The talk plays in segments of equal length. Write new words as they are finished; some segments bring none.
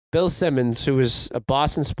Bill Simmons, who was a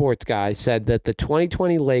Boston sports guy, said that the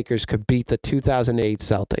 2020 Lakers could beat the 2008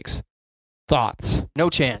 Celtics. Thoughts? No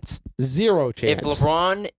chance. Zero chance. If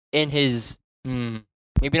LeBron in his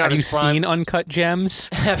maybe not Have you his prime, seen Uncut Gems?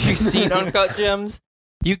 have you seen Uncut Gems?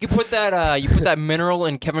 You could put that mineral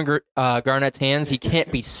in Kevin Garnett's hands. He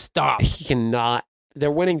can't be stopped. He cannot.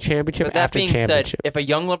 They're winning championship But that after being championship. said, if a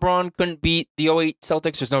young LeBron couldn't beat the '08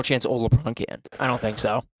 Celtics, there's no chance old LeBron can. I don't think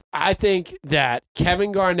so. I think that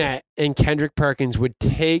Kevin Garnett and Kendrick Perkins would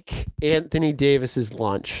take Anthony Davis's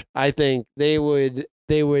lunch. I think they would.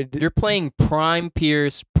 You're playing prime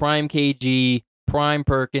Pierce, prime KG, prime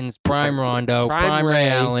Perkins, prime Rondo, prime Ray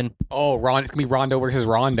Allen. Oh, it's gonna be Rondo versus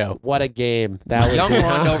Rondo. What a game that would Young be.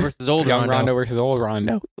 Rondo versus old Young Rondo. Rondo versus old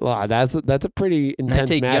Rondo. Wow, that's a pretty And I intense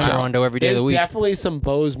take young matchup. Rondo every day There's of the week. definitely some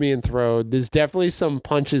bows being thrown. There's definitely some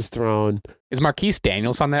punches thrown. Is Marquise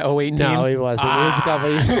Daniels on that 08 team? No, he wasn't. It was a couple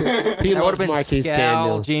years. He That would loved have been Marquise Scal,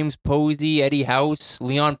 Daniels. James Posey, Eddie House,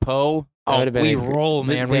 Leon Poe. That Oh, would've been we a- roll,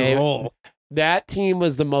 man. they- We roll. That team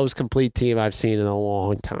was the most complete team I've seen in a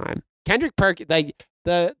long time. Kendrick Perkins, like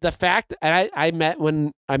the fact, and I met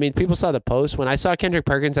people saw the post when I saw Kendrick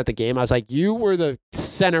Perkins at the game. I was like, you were the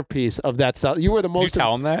centerpiece of that stuff. You were the Did you most.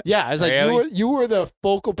 tell him that? Yeah, I was like, Really? you were the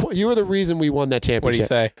focal point. You were the reason we won that What did he championship.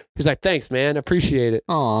 say? He's like, thanks, man, appreciate it.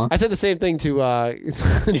 Aw. I said the same thing to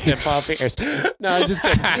Paul Pierce. No, I'm just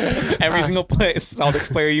kidding. Every single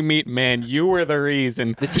Celtics player you meet, man, you were the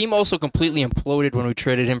reason. The team also completely imploded when we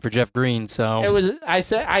traded him for Jeff Green. So It was. I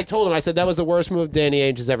told him. I said that was the worst move Danny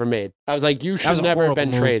Ainge has ever made. I was like, you was should a never have horrible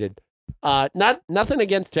been move. traded. Nothing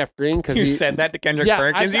against Jeff Green because You said that to Kendrick Yeah,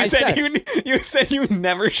 Perkins. I You said said- you said you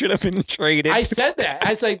never should have been traded. I said that. I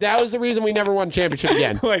was like, that was the reason we never won a championship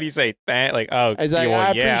again. What do you say? That like oh, I was like,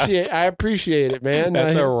 I appreciate it, man.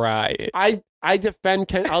 That's a riot. I'll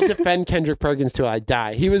defend Kendrick Perkins till I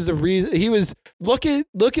die. He was the reason. He was look at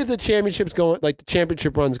the championships going, like the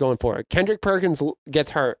championship runs going forward. Kendrick Perkins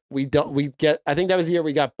gets hurt. I think that was the year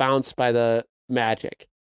we got bounced by the Magic.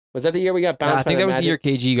 Was that the year we got bounced? I think by that was the year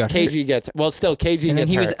Magic? KG got hurt. KG gets still KG And then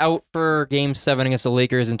gets he hurt. was out for Game 7 against the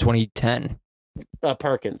Lakers in 2010.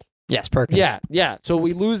 Perkins. Yes, Perkins. Yeah. So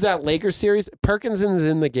we lose that Lakers series. Perkins is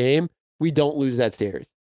in the game. We don't lose that series.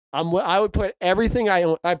 I would put everything I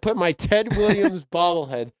own. I put my Ted Williams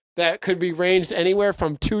bobblehead that could be ranged anywhere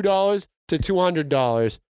from $2 to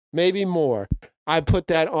 $200, maybe more. I put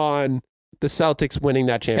that on the Celtics winning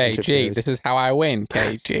that championship KG, series. this is how I win,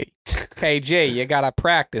 KG. KG, you gotta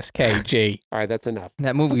practice, KG. All right, that's enough.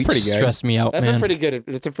 That movie That's pretty good. stressed me out, That's man. a pretty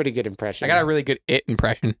good impression. I got a really good it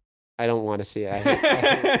impression. I don't want to see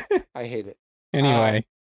it. I hate it. Anyway,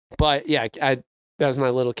 But yeah, that was my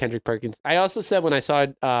little Kendrick Perkins. I also said when I saw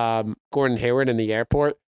Gordon Hayward in the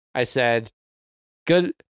airport, I said,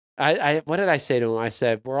 "Good." What did I say to him? I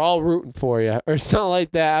said, "We're all rooting for you," or something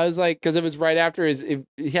like that. I was like, because it was right after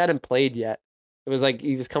he hadn't played yet. It was like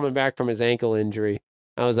he was coming back from his ankle injury.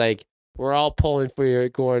 I was like, "We're all pulling for you,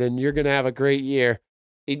 Gordon. You're gonna have a great year."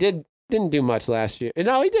 He didn't do much last year.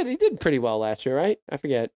 No, he did. He did pretty well last year, right? I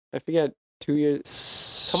forget. 2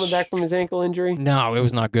 years coming back from his ankle injury. No, it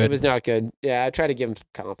was not good. It was not good. Yeah, I tried to give him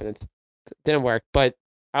some confidence. Didn't work, but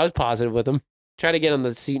I was positive with him. Tried to get on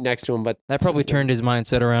the seat next to him, but That probably turned his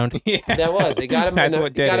mindset around. yeah. that was. It got him. That's in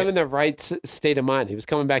what the, did got it. him in the right state of mind. He was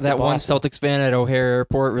coming back That to one Boston, Celtics fan at O'Hare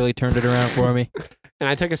Airport really turned it around for me. and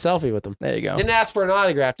I took a selfie with him. There you go. Didn't ask for an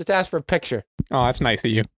autograph. Just asked for a picture. Oh, that's nice of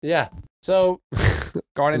you. Yeah. So,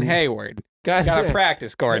 Gordon Hayward. guys, Gotta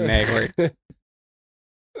practice, Gordon Hayward.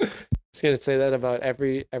 Just gonna say that about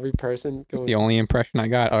every person. That's the only impression I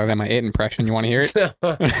got other than my it impression. You want to hear it?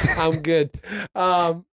 I'm good.